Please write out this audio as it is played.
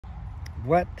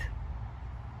What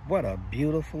a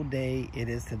beautiful day it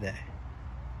is today.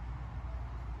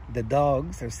 The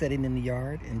dogs are sitting in the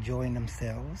yard enjoying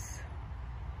themselves,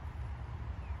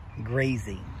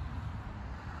 grazing,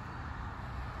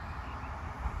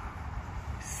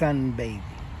 sunbathing.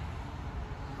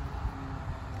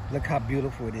 Look how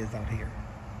beautiful it is out here.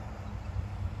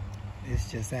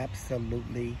 It's just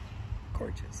absolutely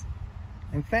gorgeous.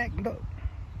 In fact, look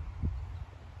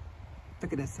at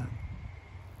the sun.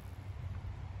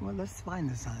 Well, let's find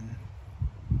the sun.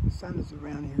 The sun is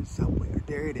around here somewhere.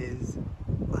 There it is.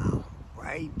 Wow,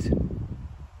 bright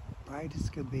as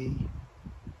could be.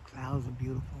 Clouds are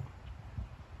beautiful.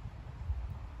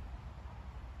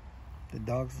 The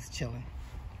dogs is chilling.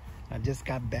 I just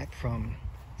got back from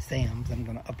Sam's. I'm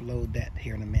gonna upload that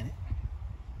here in a minute.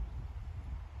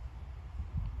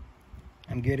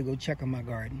 I'm going to go check on my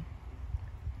garden.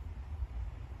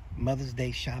 Mother's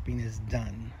Day shopping is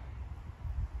done.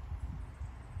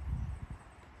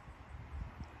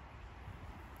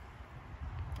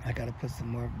 I gotta put some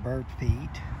more bird feed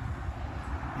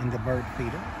in the bird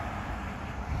feeder.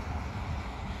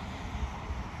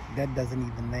 That doesn't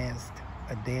even last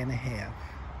a day and a half.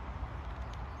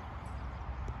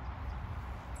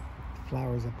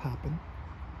 Flowers are popping.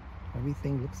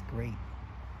 Everything looks great.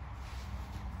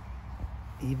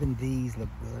 Even these look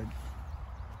good.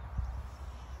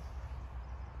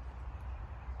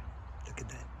 Look at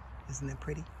that. Isn't that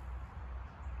pretty?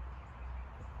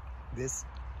 This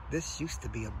used to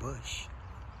be a bush.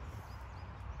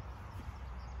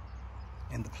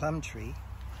 And the plum tree.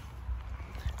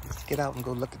 Let's get out and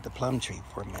go look at the plum tree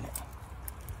for a minute.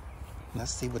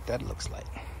 Let's see what that looks like.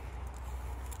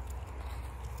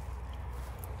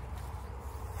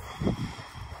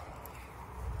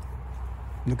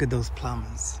 Look at those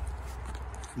plums.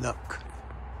 Look.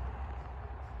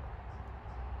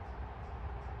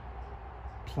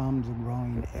 Plums are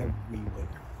growing everywhere.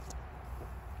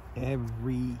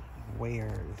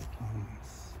 Everywhere is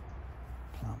plums.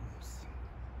 Plums.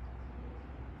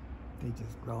 They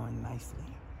just growing nicely.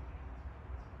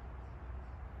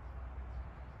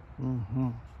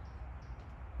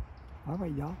 All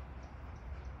right, y'all.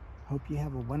 Hope you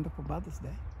have a wonderful Mother's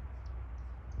Day.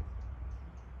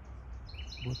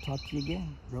 We'll talk to you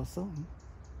again real soon.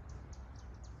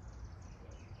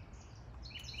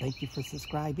 Thank you for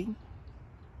subscribing.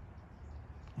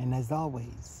 And as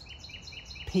always,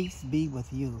 peace be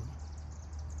with you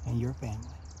and your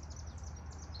family.